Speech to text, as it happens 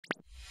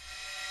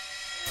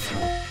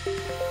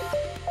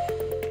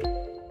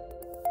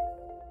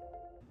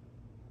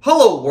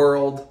Hello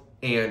world,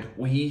 and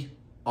we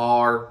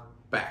are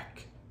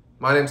back.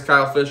 My name's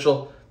Kyle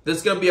Fischl. This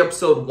is going to be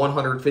episode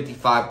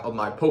 155 of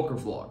my poker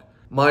vlog.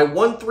 My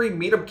 1-3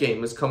 meetup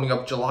game is coming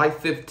up July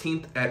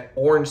 15th at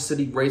Orange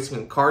City Racing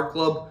and Card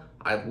Club.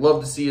 I'd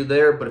love to see you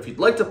there, but if you'd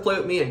like to play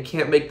with me and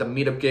can't make the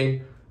meetup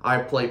game,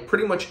 I play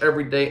pretty much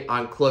every day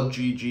on Club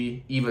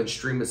GG, even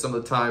stream it some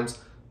of the times.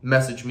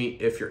 Message me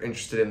if you're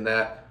interested in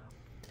that.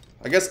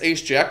 I guess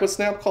Ace Jack would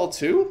snap call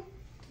too?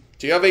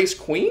 Do you have Ace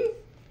Queen?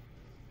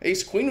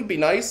 Ace Queen would be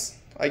nice,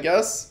 I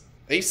guess.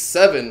 Ace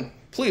 7.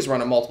 Please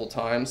run it multiple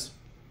times.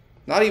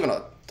 Not even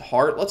a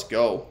heart. Let's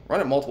go.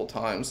 Run it multiple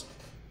times.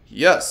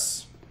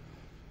 Yes.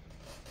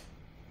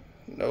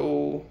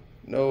 No.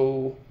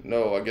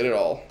 I get it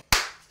all.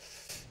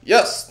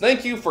 Yes.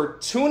 Thank you for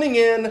tuning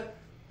in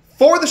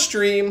for the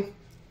stream.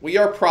 We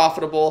are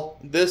profitable.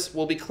 This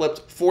will be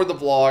clipped for the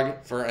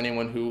vlog for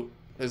anyone who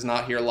is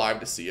not here live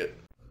to see it.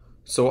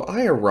 So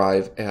I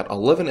arrive at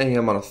 11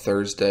 a.m. on a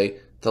Thursday.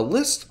 The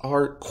lists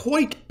are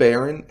quite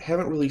barren.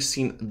 Haven't really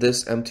seen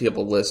this empty of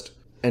a list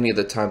any of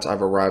the times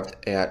I've arrived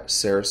at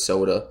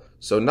Sarasota.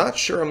 So not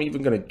sure I'm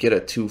even going to get a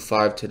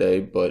 2-5 today,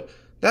 but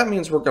that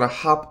means we're going to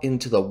hop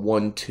into the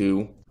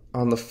 1-2.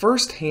 On the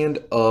first hand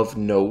of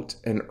note,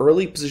 an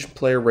early position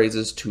player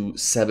raises to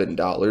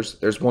 $7.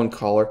 There's one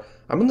caller.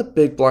 I'm in the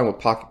big blind with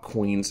pocket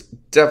queens.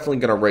 Definitely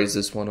going to raise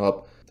this one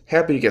up.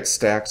 Happy to get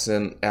stacks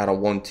in at a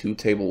 1-2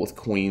 table with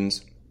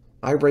queens.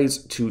 I raise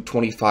to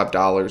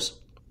 $25.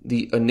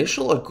 The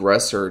initial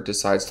aggressor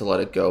decides to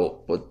let it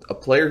go, but a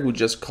player who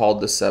just called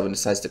the 7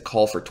 decides to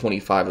call for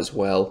 25 as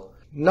well.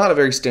 Not a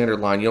very standard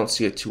line, you don't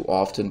see it too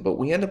often, but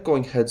we end up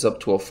going heads up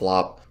to a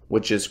flop,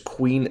 which is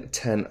Queen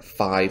 10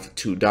 5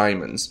 2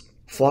 diamonds.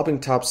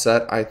 Flopping top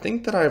set, I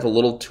think that I have a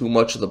little too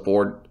much of the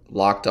board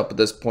locked up at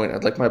this point.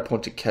 I'd like my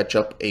opponent to catch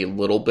up a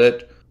little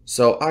bit.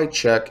 So I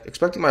check,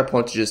 expecting my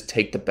opponent to just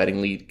take the betting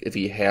lead if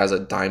he has a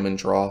diamond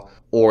draw,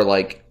 or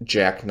like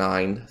Jack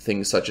 9,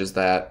 things such as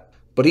that.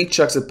 But he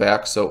checks it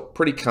back, so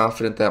pretty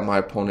confident that my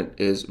opponent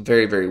is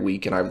very, very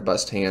weak and I have the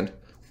best hand.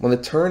 When the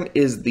turn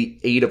is the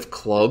 8 of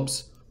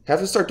clubs,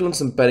 have to start doing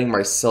some betting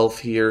myself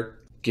here.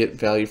 Get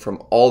value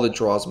from all the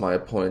draws my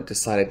opponent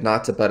decided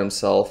not to bet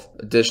himself.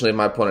 Additionally,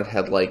 my opponent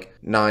had like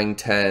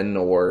 9-10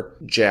 or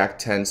Jack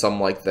 10,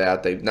 something like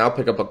that. They now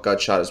pick up a gut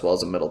shot as well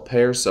as a middle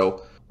pair,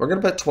 so we're going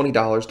to bet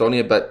 $20. Don't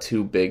need to bet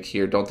too big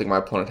here. Don't think my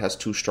opponent has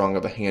too strong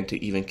of a hand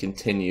to even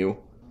continue.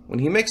 When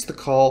he makes the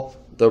call,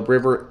 the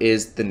river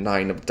is the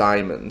 9 of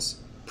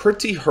diamonds.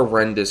 Pretty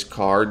horrendous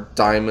card.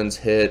 Diamonds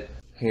hit.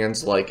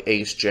 Hands like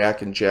Ace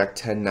Jack and Jack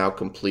 10 now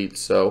complete.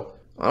 So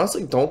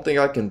honestly don't think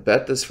I can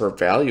bet this for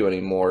value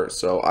anymore.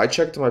 So I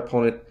check to my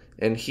opponent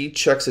and he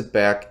checks it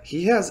back.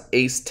 He has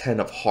Ace 10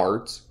 of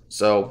hearts.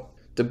 So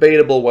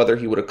debatable whether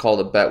he would have called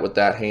a bet with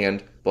that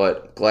hand.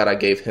 But glad I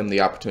gave him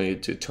the opportunity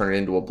to turn it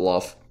into a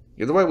bluff.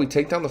 Either way, we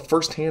take down the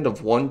first hand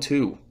of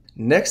 1-2.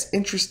 Next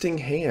interesting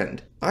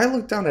hand. I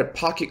look down at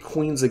pocket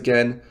queens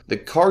again. The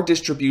card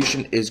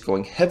distribution is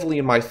going heavily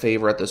in my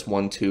favor at this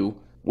 1-2.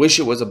 Wish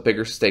it was a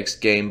bigger stakes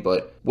game,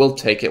 but we'll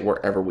take it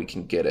wherever we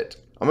can get it.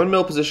 I'm in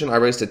middle position. I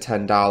raised to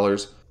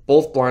 $10.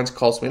 Both blinds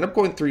call, so we end up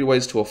going 3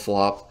 ways to a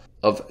flop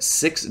of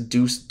 6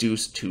 deuce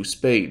deuce 2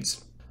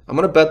 spades. I'm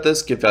going to bet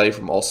this, get value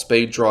from all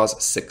spade draws,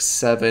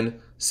 6-7,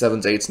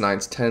 7s, 8s,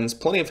 9s, 10s.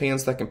 Plenty of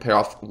hands that can pay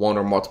off one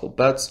or multiple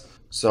bets.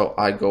 So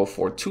I go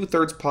for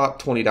 2/3 pot,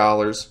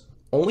 $20.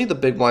 Only the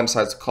big blind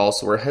decides to call,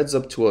 so we're heads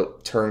up to a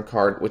turn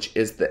card, which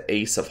is the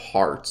Ace of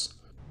Hearts.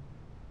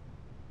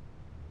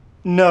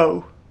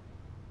 No.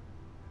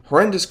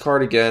 Horrendous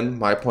card again.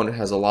 My opponent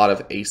has a lot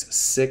of Ace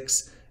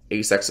 6,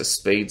 Ace X of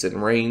spades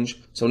in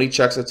range. So when he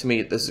checks it to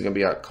me, this is going to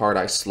be a card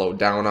I slow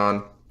down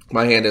on.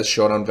 My hand is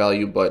showdown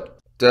value, but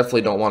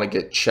definitely don't want to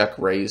get check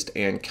raised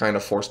and kind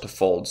of forced to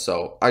fold.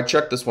 So I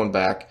check this one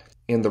back,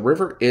 and the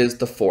river is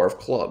the 4 of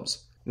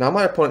clubs. Now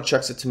my opponent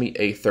checks it to me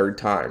a 3rd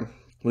time.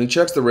 When he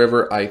checks the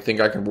river, I think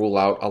I can rule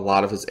out a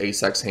lot of his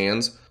Ace-X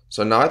hands.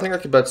 So now I think I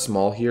can bet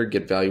small here,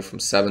 get value from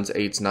 7s,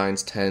 8s,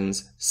 9s,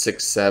 10s,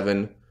 6,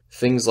 7,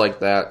 things like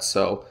that.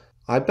 So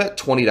I bet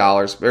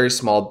 $20, very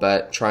small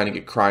bet, trying to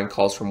get crying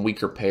calls from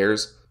weaker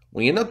pairs.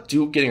 We end up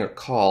getting a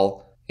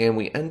call, and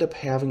we end up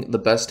having the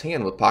best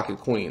hand with pocket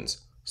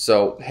queens.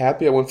 So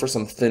happy I went for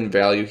some thin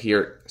value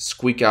here,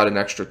 squeak out an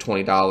extra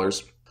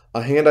 $20.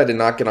 A hand I did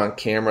not get on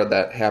camera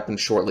that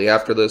happened shortly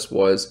after this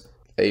was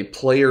a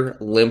player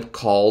limp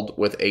called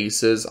with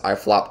aces. I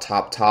flopped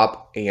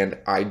top, and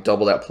I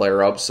double that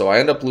player up. So I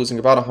end up losing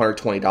about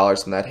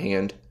 $120 from that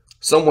hand.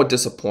 Somewhat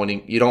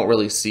disappointing. You don't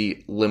really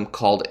see limp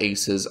called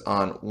aces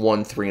on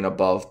 1-3 and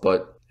above,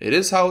 but it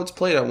is how it's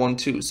played at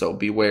 1-2, so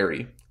be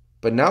wary.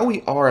 But now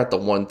we are at the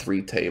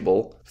 1-3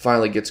 table.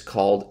 Finally gets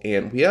called,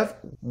 and we have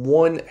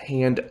one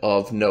hand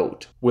of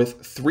note.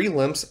 With 3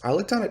 limps, I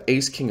look down at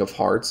Ace King of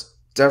Hearts.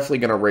 Definitely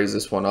going to raise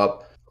this one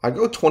up. I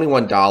go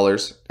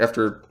 $21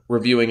 after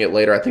reviewing it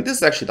later. I think this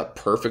is actually the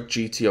perfect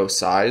GTO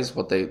size,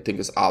 what they think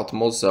is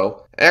optimal,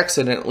 so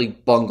accidentally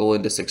bungle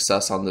into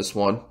success on this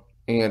one.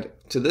 And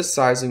to this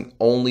sizing,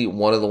 only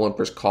one of the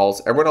limpers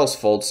calls. Everyone else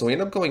folds, so we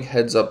end up going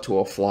heads up to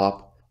a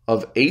flop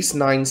of ace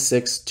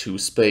 9-6 2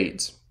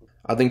 spades.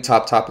 I think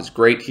top is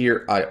great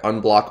here. I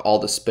unblock all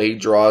the spade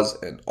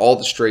draws and all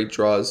the straight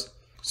draws.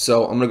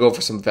 So I'm going to go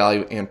for some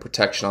value and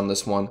protection on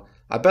this one.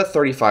 I bet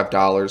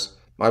 $35.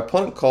 My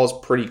opponent calls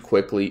pretty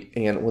quickly,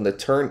 and when the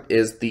turn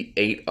is the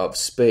 8 of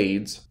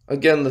spades,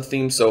 again, the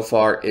theme so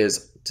far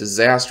is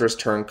disastrous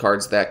turn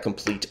cards that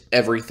complete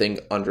everything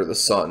under the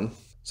sun.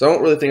 So I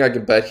don't really think I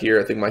can bet here.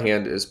 I think my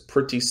hand is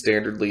pretty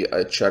standardly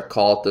a check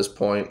call at this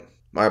point.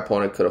 My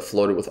opponent could have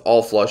floated with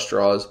all flush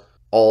draws,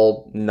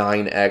 all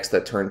 9x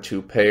that turn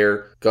 2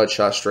 pair, gut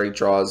shot straight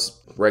draws,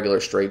 regular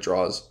straight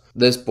draws.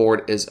 This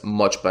board is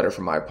much better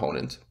for my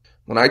opponent.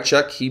 When I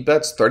check, he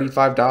bets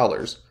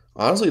 $35.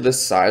 Honestly,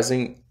 this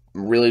sizing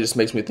really just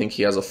makes me think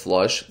he has a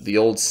flush, the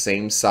old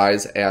same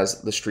size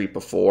as the street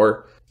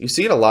before. You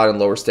see it a lot in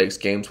lower stakes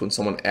games when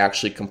someone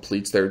actually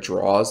completes their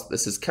draws.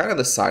 This is kind of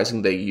the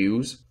sizing they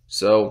use.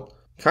 So,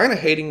 kind of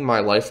hating my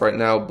life right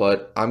now,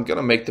 but I'm going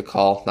to make the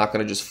call. Not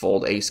going to just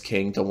fold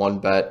ace-king to 1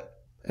 bet.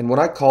 And what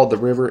I call the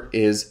river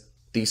is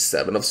the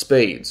 7 of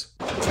spades.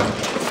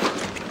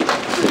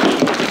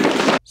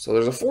 So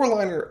there's a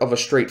 4-liner of a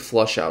straight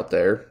flush out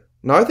there.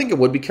 Now I think it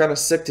would be kind of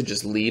sick to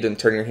just lead and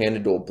turn your hand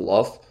into a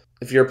bluff.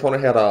 If your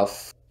opponent had a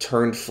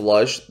turned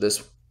flush,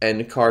 this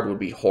end card would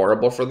be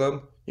horrible for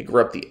them. You could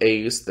rep the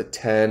ace, the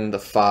 10, the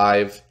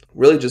 5,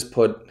 really just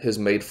put his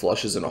made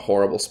flushes in a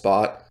horrible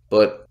spot.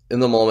 But in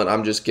the moment,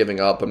 I'm just giving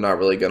up. I'm not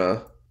really going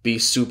to be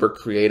super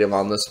creative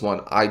on this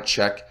one. I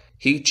check.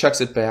 He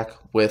checks it back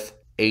with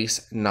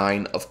ace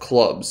 9 of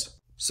clubs.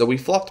 So we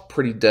flopped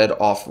pretty dead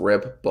off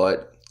rip,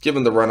 but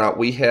given the run out,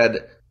 we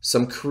had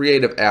some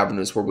creative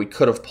avenues where we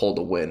could have pulled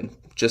a win,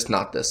 just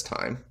not this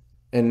time.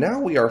 And now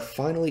we are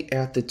finally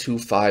at the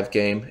 2-5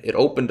 game. It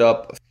opened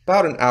up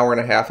about an hour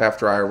and a half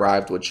after I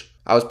arrived, which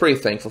I was pretty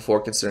thankful for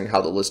considering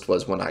how the list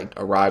was when I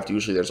arrived.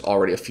 Usually there's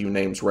already a few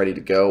names ready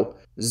to go.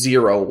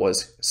 0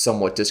 was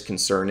somewhat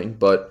disconcerting,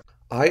 but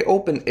I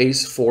open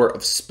ace 4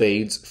 of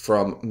spades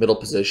from middle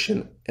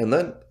position, and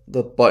then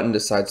the button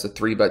decides to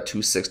 3-bet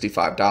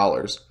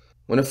 $265.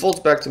 When it folds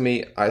back to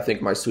me, I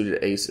think my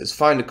suited ace is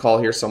fine to call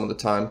here some of the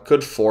time.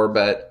 Could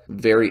 4-bet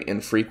very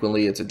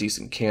infrequently. It's a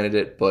decent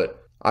candidate, but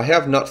I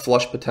have nut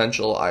flush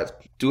potential. I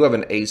do have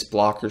an ace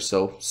blocker,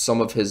 so some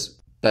of his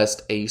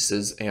best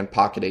aces and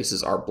pocket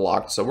aces are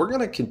blocked. So we're going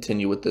to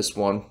continue with this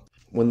one.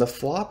 When the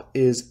flop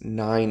is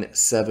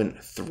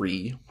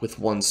 9-7-3 with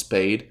 1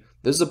 spade,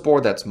 this is a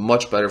board that's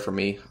much better for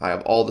me. I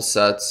have all the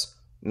sets,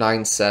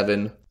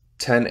 9-7,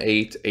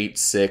 10-8,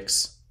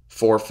 8-6,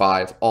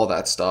 4-5, all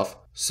that stuff.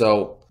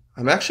 So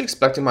I'm actually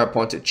expecting my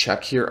opponent to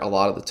check here a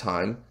lot of the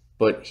time,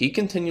 but he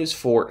continues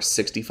for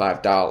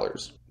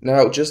 $65.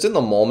 Now, just in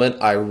the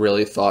moment, I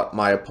really thought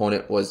my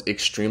opponent was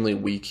extremely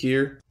weak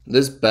here.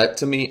 This bet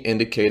to me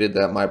indicated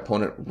that my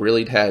opponent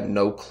really had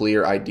no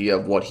clear idea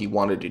of what he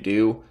wanted to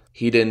do.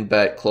 He didn't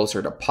bet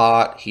closer to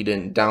pot. He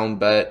didn't down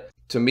bet.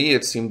 To me,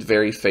 it seemed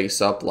very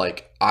face up,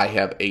 like I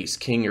have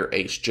ace-king or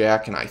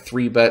ace-jack and I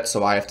 3-bet,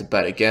 so I have to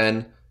bet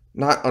again.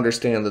 Not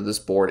understanding that this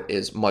board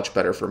is much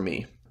better for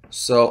me.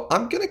 So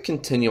I'm going to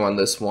continue on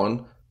this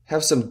one.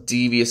 Have some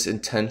devious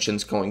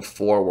intentions going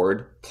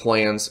forward.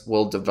 Plans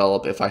will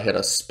develop if I hit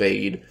a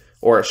spade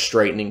or a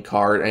straightening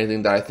card,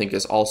 anything that I think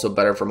is also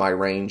better for my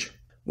range.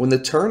 When the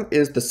turn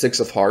is the 6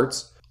 of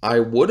hearts, I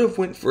would have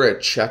went for a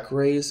check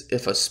raise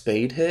if a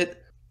spade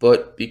hit,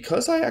 but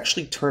because I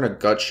actually turn a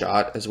gut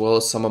shot as well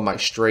as some of my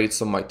straights,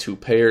 some of my 2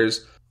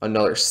 pairs,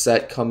 another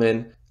set come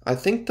in, I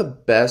think the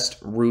best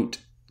route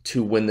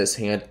to win this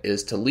hand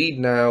is to lead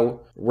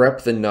now,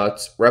 rep the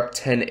nuts, rep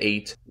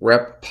 10-8,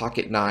 rep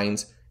pocket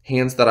 9s,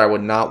 hands that I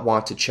would not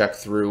want to check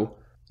through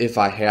if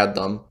I had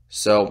them.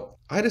 So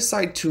I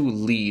decide to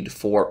lead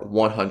for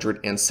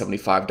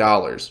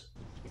 $175.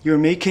 You're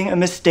making a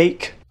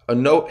mistake. A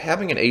note,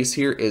 having an ace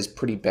here is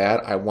pretty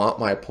bad. I want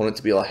my opponent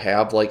to be able to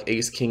have like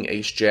ace-king,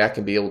 ace-jack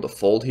and be able to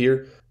fold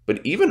here.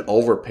 But even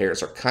over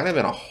pairs are kind of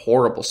in a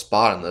horrible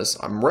spot in this.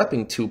 I'm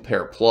repping 2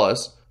 pair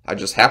plus. I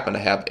just happen to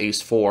have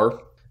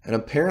ace-4. And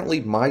apparently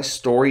my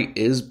story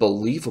is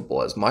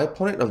believable as my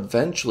opponent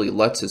eventually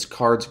lets his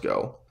cards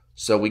go.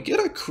 So we get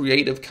a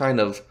creative kind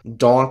of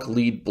donk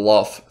lead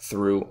bluff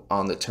through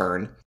on the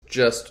turn.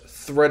 Just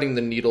threading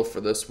the needle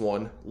for this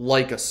one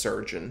like a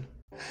surgeon.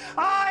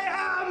 I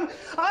am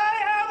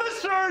a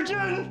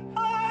surgeon!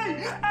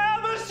 I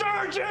am a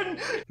surgeon!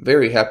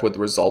 Very happy with the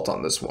result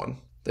on this one.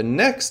 The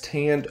next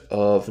hand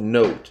of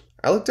note.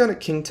 I look down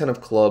at king 10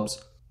 of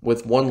clubs.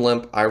 With 1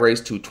 limp, I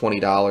raise to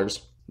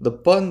 $20. The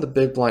button, the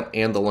big blind,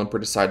 and the limper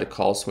decide to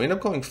call, so we end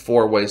up going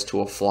 4 ways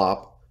to a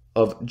flop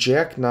of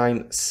jack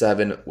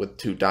 9-7 with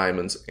 2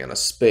 diamonds and a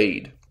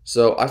spade.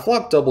 So I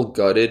flop double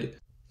gutted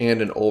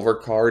and an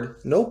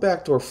overcard. No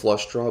backdoor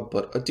flush draw,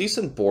 but a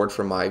decent board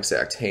for my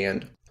exact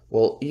hand.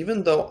 Well,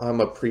 even though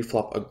I'm a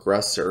preflop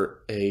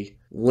aggressor, a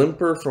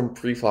limper from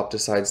preflop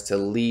decides to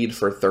lead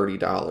for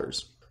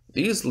 $30.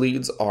 These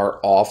leads are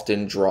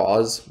often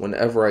draws.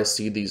 Whenever I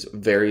see these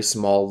very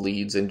small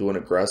leads into an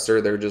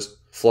aggressor, they're just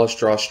flush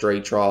draw,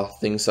 straight draw,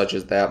 things such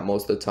as that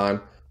most of the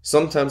time.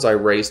 Sometimes I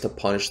raise to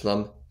punish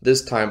them.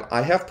 This time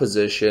I have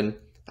position.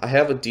 I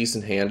have a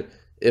decent hand.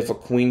 If a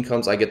queen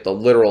comes, I get the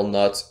literal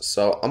nuts.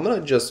 So I'm going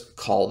to just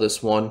call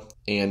this one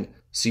and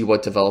see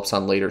what develops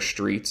on later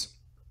streets.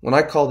 When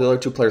I call, the other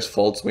two players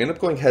fold, so we end up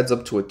going heads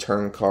up to a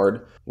turn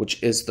card,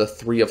 which is the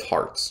 3 of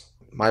hearts.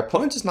 My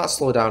opponent does not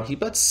slow down. He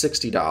bets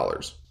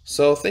 $60.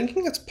 So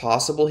thinking it's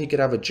possible he could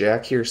have a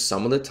jack here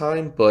some of the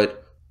time,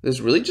 but this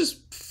really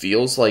just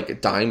feels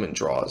like diamond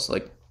draws.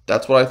 Like,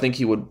 that's what I think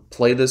he would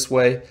play this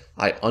way.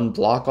 I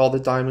unblock all the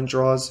diamond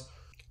draws.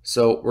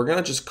 So we're going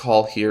to just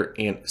call here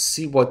and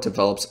see what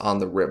develops on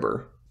the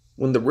river.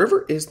 When the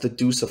river is the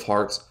deuce of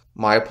hearts,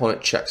 my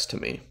opponent checks to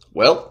me.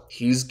 Well,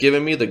 he's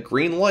giving me the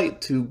green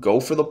light to go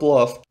for the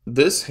bluff.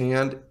 This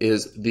hand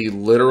is the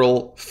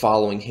literal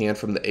following hand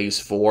from the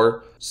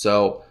ace-4.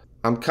 So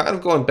I'm kind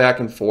of going back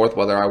and forth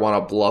whether I want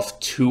to bluff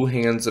 2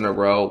 hands in a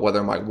row,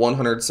 whether my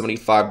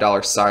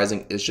 $175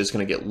 sizing is just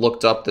going to get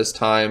looked up this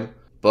time.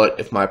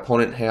 But if my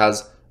opponent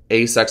has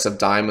ace-x of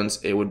diamonds,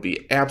 it would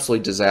be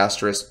absolutely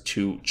disastrous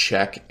to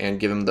check and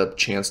give him the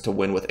chance to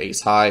win with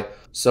ace-high.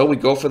 So we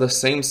go for the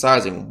same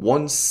sizing.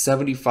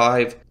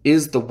 175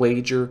 is the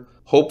wager.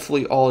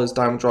 Hopefully all his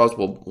diamond draws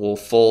will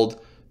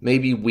fold.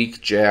 Maybe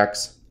weak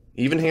jacks.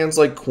 Even hands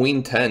like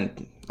queen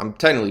 10. I'm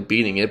technically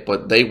beating it,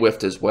 but they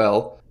whiffed as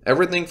well.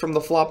 Everything from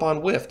the flop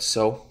on whiffed,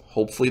 so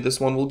hopefully this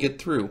one will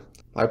get through.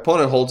 My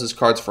opponent holds his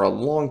cards for a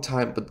long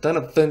time, but then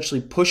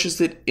eventually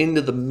pushes it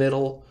into the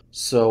middle.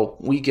 So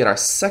we get our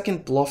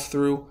second bluff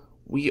through.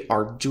 We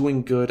are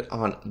doing good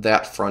on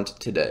that front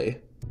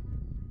today.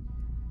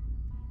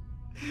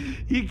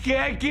 You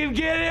can't keep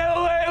getting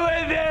away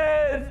with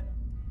it!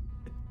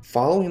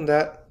 Following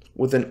that,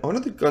 with an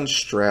under-the-gun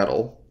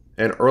straddle,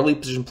 an early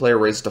position player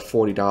raises to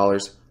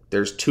 $40.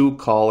 There's 2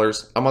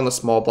 callers. I'm on the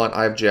small blind.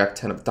 I have jack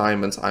 10 of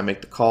diamonds. I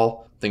make the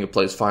call. I think it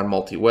plays fine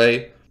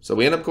multi-way. So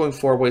we end up going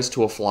 4 ways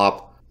to a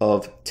flop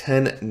of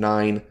 10,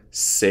 9,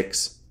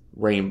 6,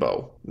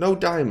 rainbow. No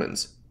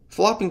diamonds.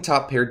 Flopping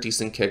top pair,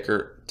 decent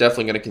kicker.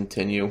 Definitely going to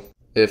continue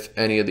if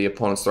any of the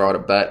opponents throw out a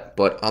bet.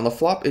 But on the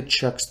flop, it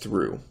checks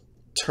through.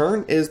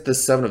 Turn is the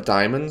 7 of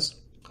diamonds.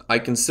 I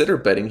consider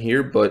betting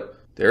here, but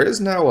there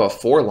is now a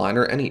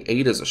 4-liner. Any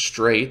 8 is a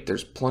straight.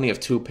 There's plenty of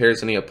 2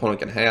 pairs any opponent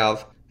can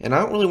have. And I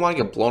don't really want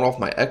to get blown off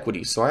my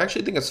equity, so I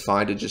actually think it's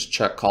fine to just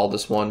check call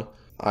this one.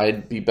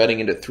 I'd be betting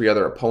into 3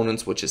 other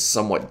opponents, which is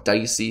somewhat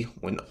dicey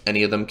when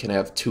any of them can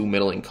have 2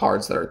 middling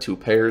cards that are 2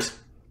 pairs.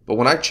 But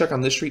when I check on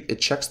this street, it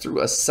checks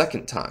through a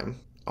second time.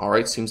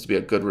 Alright, seems to be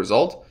a good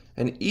result.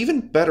 An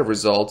even better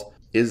result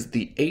is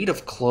the 8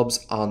 of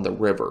clubs on the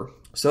river.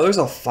 So there's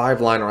a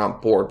 5-liner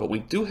on board, but we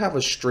do have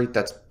a straight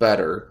that's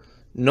better.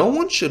 No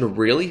one should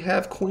really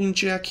have queen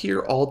jack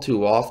here all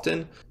too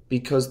often,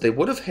 because they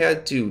would have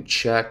had to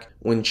check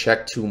when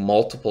checked to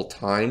multiple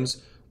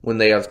times when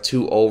they have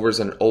 2 overs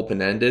and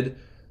open-ended.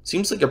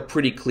 Seems like a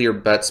pretty clear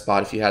bet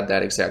spot if you had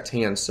that exact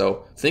hand,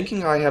 so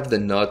thinking I have the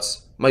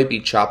nuts, might be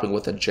chopping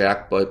with a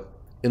jack, but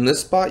in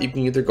this spot you can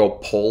either go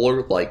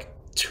polar, like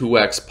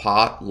 2x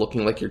pot,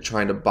 looking like you're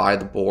trying to buy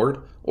the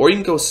board, or you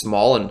can go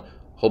small and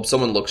hope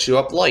someone looks you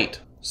up light.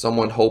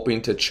 Someone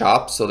hoping to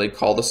chop, so they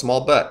call the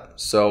small bet.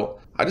 So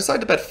I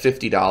decided to bet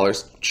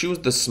 $50, choose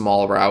the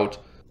small route.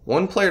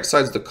 One player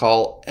decides to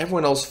call,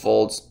 everyone else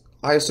folds.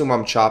 I assume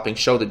I'm chopping,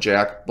 show the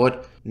jack,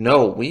 but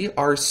no, we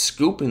are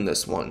scooping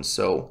this one.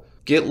 So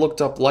get looked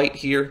up light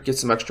here, get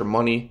some extra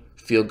money,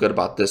 feel good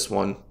about this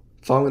one.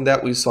 Following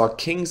that, we saw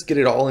kings get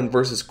it all in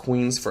versus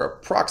queens for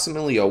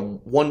approximately a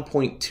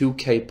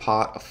 1.2k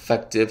pot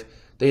effective.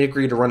 They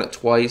agreed to run it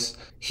twice.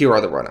 Here are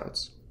the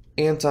runouts.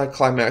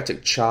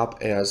 Anticlimactic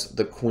chop as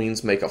the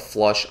queens make a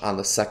flush on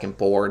the second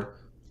board.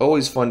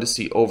 Always fun to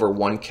see over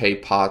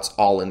 1k pots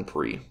all in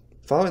pre.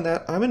 Following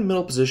that, I'm in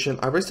middle position.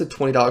 I raised to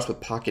 $20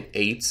 with pocket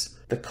 8s.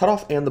 The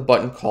cutoff and the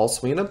button call,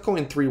 so we end up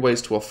going 3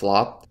 ways to a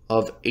flop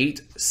of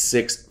 8,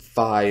 6,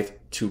 5,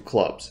 2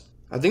 clubs.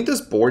 I think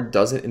this board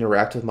doesn't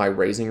interact with my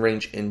raising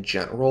range in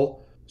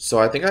general, so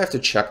I think I have to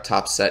check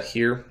top set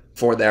here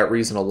for that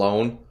reason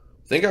alone.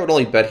 I think I would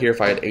only bet here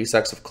if I had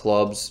ace-x of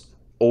clubs,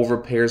 over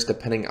pairs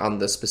depending on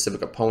the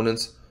specific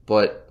opponents,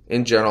 but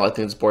in general I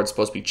think this board's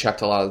supposed to be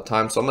checked a lot of the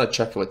time, so I'm going to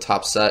check it with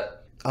top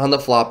set. On the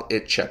flop,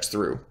 it checks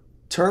through.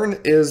 Turn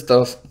is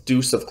the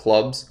deuce of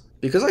clubs.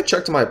 Because I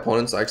checked to my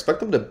opponents, I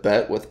expect them to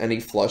bet with any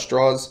flush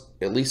draws,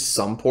 at least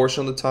some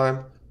portion of the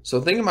time.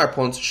 So thinking my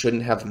opponents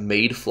shouldn't have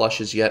made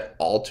flushes yet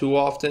all too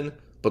often,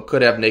 but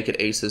could have naked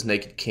aces,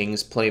 naked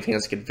kings, plenty of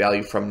hands to get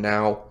value from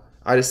now,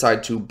 I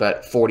decide to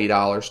bet $40,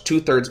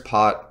 2/3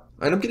 pot.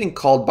 I end up getting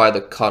called by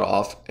the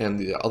cutoff, and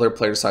the other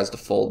player decides to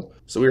fold.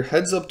 So we're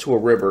heads up to a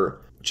river,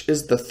 which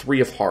is the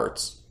 3 of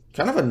hearts.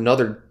 Kind of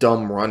another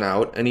dumb run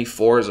out. Any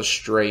 4 is a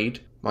straight.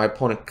 My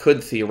opponent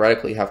could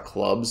theoretically have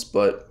clubs,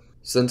 but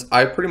since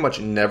I pretty much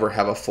never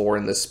have a 4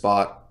 in this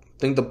spot, I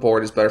think the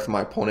board is better for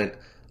my opponent.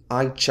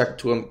 I check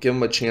to him, give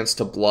him a chance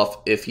to bluff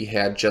if he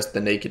had just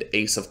the naked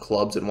ace of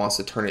clubs and wants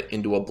to turn it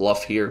into a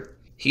bluff here.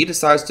 He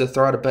decides to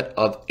throw out a bet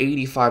of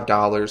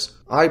 $85.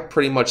 I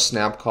pretty much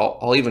snap call.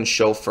 I'll even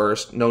show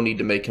first. No need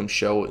to make him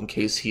show in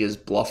case he is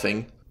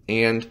bluffing.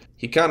 And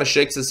he kind of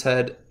shakes his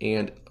head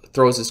and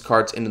throws his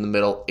cards into the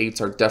middle.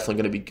 8s are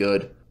definitely going to be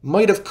good.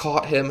 Might have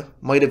caught him,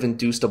 might have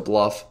induced a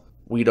bluff.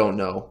 We don't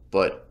know,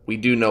 but we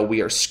do know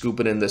we are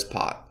scooping in this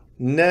pot.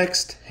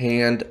 Next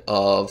hand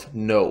of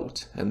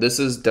note, and this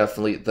is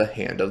definitely the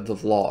hand of the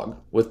vlog.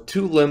 With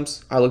 2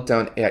 limps, I look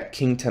down at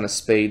King 10 of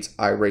spades.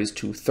 I raise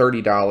to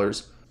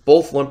 $30.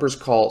 Both limpers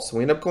call, so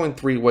we end up going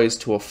 3 ways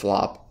to a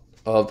flop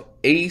of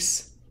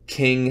ace,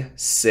 king,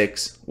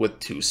 6 with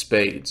 2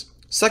 spades.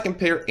 Second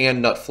pair and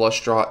nut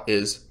flush draw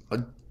is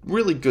a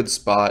really good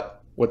spot.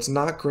 What's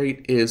not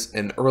great is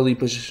an early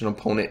position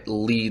opponent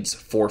leads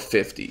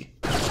 450.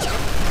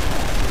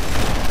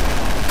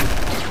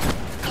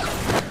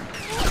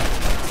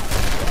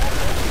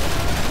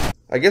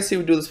 I guess he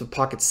would do this with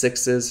pocket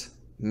sixes,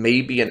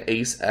 maybe an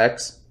ace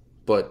X,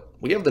 but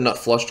we have the nut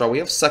flush draw. We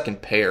have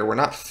second pair. We're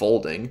not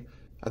folding.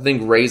 I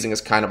think raising is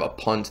kind of a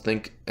punt. I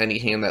think any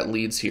hand that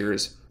leads here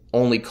is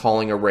only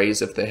calling a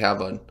raise if they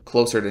have a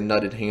closer to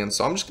nutted hand.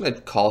 So I'm just going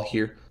to call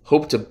here.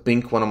 Hope to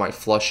bink one of my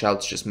flush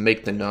outs, just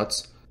make the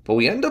nuts. But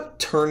we end up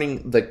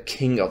turning the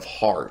king of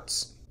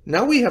hearts.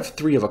 Now we have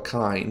 3 of a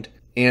kind,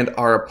 and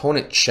our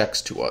opponent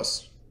checks to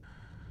us.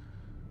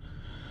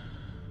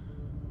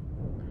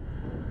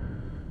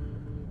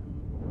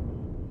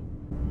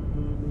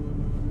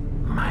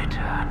 My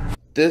turn.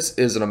 This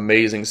is an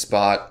amazing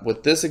spot.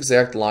 With this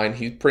exact line,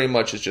 he pretty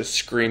much is just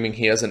screaming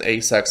he has an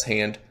ace-x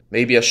hand,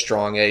 maybe a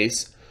strong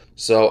ace.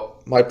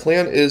 So my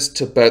plan is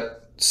to bet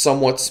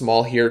somewhat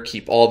small here,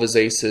 keep all of his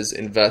aces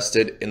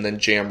invested, and then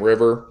jam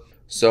river.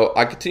 So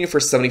I continue for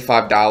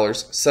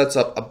 $75, sets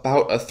up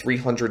about a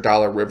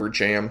 $300 river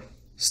jam.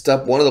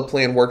 Step 1 of the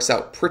plan works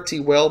out pretty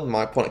well.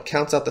 My opponent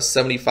counts out the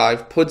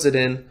 75, puts it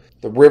in.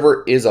 The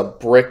river is a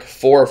brick,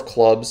 4 of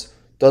clubs,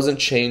 doesn't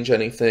change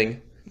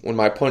anything. When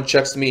my opponent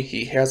checks me,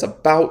 he has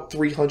about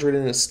 300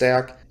 in his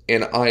stack,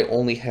 and I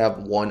only have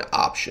 1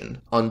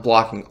 option.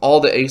 Unblocking all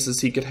the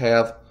aces he could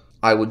have.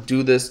 I would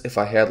do this if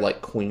I had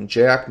like queen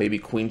jack, maybe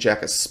queen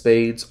jack of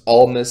spades,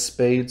 all missed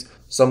spades.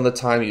 Some of the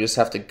time you just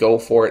have to go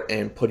for it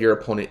and put your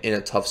opponent in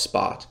a tough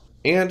spot.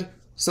 And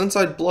since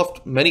I'd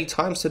bluffed many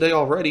times today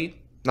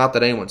already, not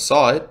that anyone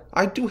saw it,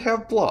 I do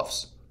have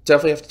bluffs.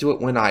 Definitely have to do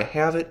it when I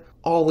have it.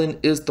 All in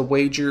is the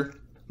wager.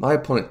 My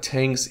opponent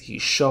tanks, he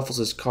shuffles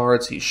his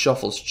cards, he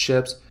shuffles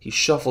chips, he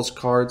shuffles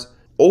cards.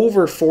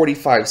 Over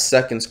 45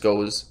 seconds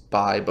goes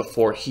by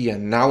before he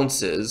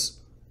announces,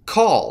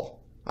 call.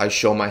 I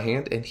show my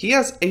hand, and he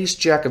has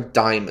ace-jack of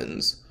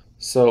diamonds.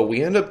 So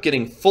we end up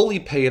getting fully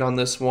paid on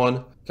this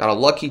one. Got a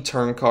lucky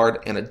turn card,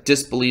 and a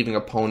disbelieving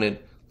opponent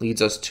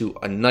leads us to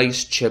a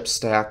nice chip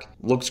stack.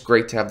 Looks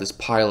great to have this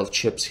pile of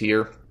chips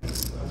here.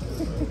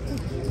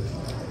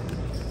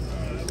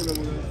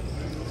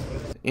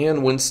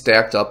 And when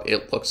stacked up,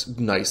 it looks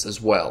nice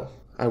as well.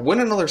 I win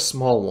another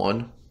small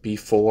one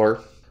before.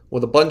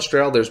 With a button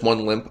straddle, there's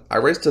 1 limp. I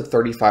raised to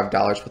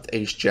 $35 with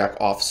ace-jack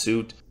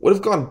offsuit. Would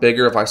have gone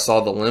bigger if I saw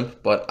the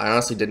limp, but I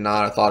honestly did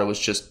not. I thought it was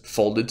just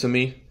folded to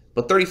me.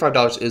 But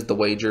 $35 is the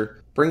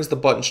wager. Brings the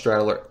button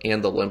straddler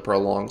and the limper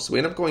along. So we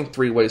end up going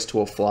 3 ways to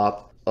a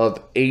flop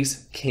of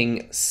ace,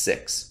 king,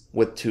 6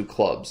 with 2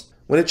 clubs.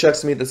 When it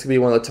checks me, this could be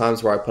one of the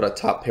times where I put a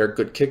top pair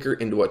good kicker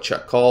into a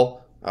check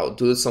call. I will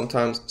do this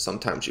sometimes.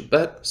 Sometimes you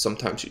bet,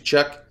 sometimes you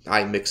check.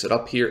 I mix it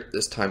up here.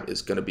 This time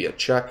is going to be a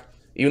check.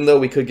 Even though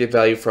we could get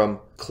value from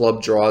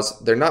club draws,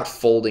 they're not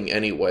folding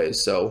anyway,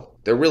 so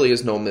there really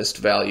is no missed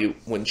value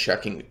when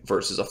checking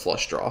versus a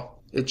flush draw.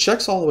 It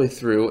checks all the way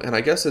through, and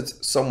I guess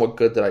it's somewhat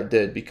good that I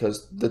did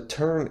because the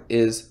turn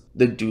is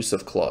the deuce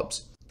of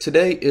clubs.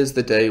 Today is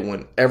the day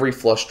when every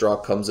flush draw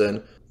comes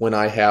in when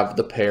I have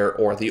the pair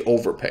or the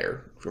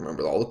overpair.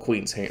 Remember all the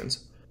queen's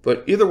hands.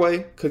 But either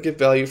way, could get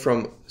value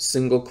from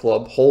single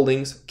club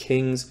holdings,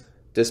 kings,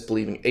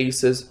 disbelieving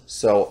aces.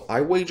 So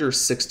I wager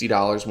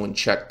 $60 when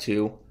checked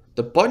too.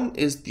 The button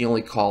is the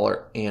only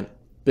caller, and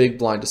big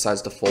blind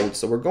decides to fold.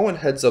 So we're going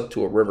heads up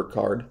to a river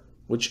card,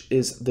 which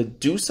is the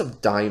deuce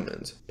of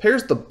diamonds.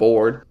 Pairs the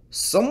board.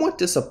 Somewhat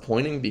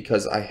disappointing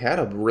because I had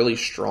a really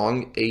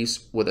strong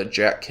ace with a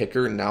jack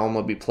kicker. Now I'm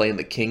going to be playing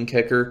the king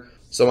kicker.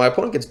 So my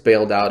opponent gets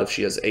bailed out if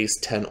she has ace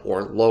 10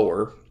 or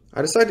lower.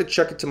 I decide to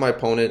check it to my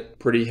opponent,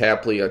 pretty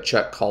happily a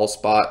check call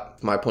spot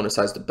if my opponent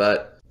decides to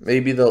bet.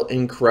 Maybe they'll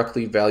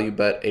incorrectly value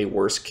bet a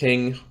worse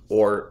king,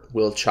 or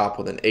will chop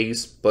with an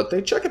ace, but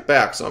they check it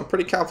back, so I'm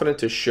pretty confident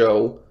to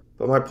show.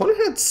 But my opponent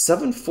had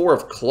 7-4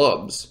 of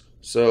clubs,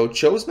 so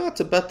chose not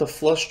to bet the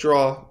flush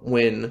draw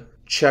when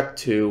check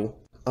 2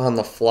 on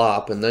the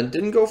flop, and then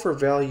didn't go for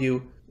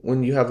value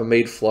when you have a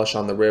made flush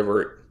on the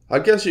river. I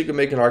guess you could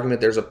make an argument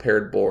there's a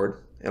paired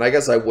board, and I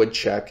guess I would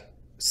check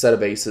set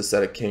of aces,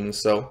 set of kings,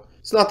 so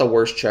it's not the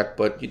worst check,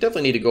 but you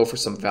definitely need to go for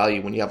some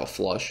value when you have a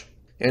flush.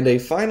 And a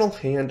final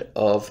hand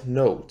of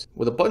note.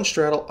 With a button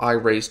straddle, I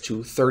raised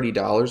to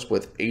 $30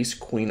 with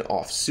ace-queen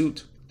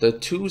offsuit. The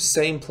 2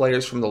 same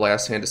players from the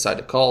last hand decide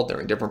to call. They're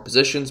in different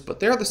positions,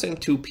 but they are the same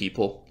 2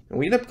 people. And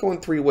we end up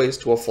going 3 ways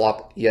to a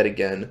flop yet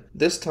again.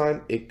 This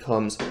time it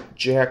comes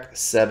jack,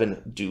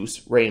 7,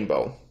 deuce,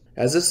 rainbow.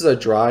 As this is a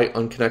dry,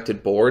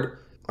 unconnected board,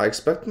 I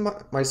expect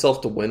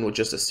myself to win with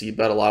just a c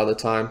bet a lot of the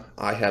time.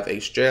 I have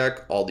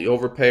ace-jack, all the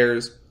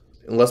overpairs.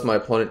 unless my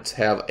opponents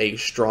have a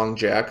strong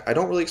jack, I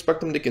don't really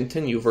expect them to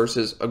continue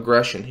versus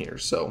aggression here.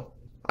 So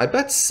I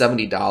bet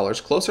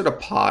 $70, closer to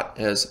pot,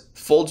 as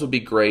folds would be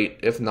great.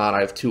 If not,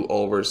 I have 2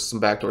 overs, some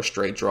backdoor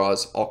straight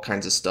draws, all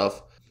kinds of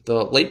stuff.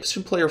 The late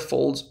position player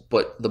folds,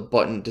 but the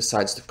button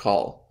decides to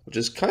call, which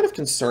is kind of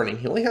concerning.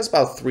 He only has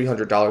about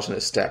 $300 in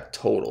his stack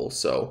total,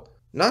 so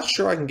not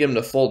sure I can get him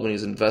to fold when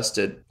he's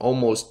invested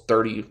almost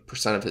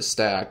 30% of his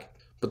stack.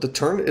 But the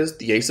turn is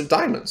the ace of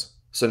diamonds,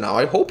 so now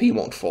I hope he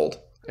won't fold.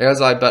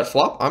 As I bet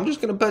flop, I'm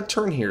just going to bet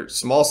turn here.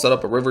 Small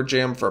setup, a river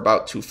jam for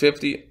about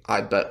 $250.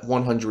 I bet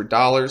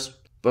 $100,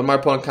 but my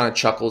opponent kind of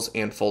chuckles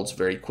and folds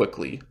very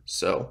quickly.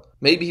 So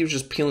maybe he was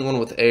just peeling one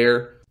with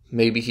air.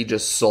 Maybe he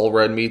just soul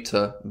read me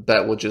to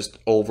bet with just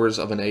overs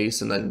of an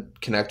ace and then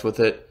connect with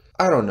it.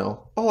 I don't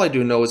know. All I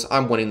do know is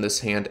I'm winning this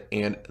hand,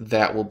 and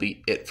that will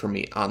be it for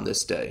me on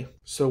this day.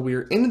 So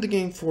we're into the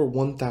game for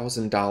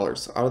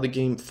 $1,000, out of the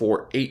game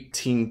for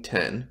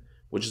 $18.10,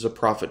 which is a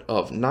profit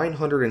of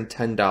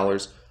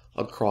 $910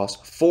 across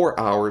 4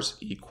 hours,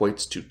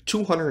 equates to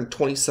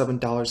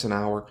 $227 an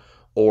hour,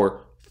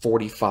 or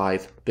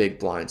 45 big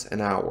blinds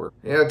an hour.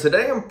 Yeah,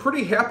 today I'm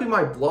pretty happy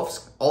my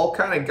bluffs all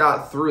kind of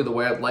got through the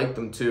way I'd like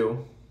them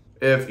to.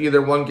 If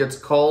either one gets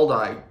called,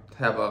 I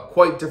have a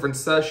quite different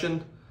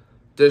session.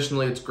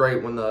 Additionally, it's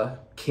great when the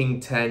King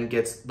 10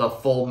 gets the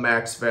full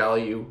max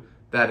value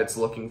that it's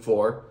looking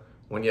for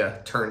when you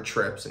turn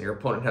trips and your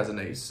opponent has an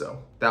ace,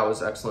 so that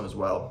was excellent as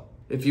well.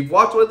 If you've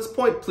watched at this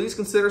point, please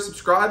consider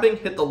subscribing,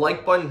 hit the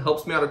like button, it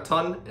helps me out a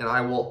ton, and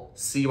I will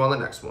see you on the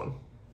next one.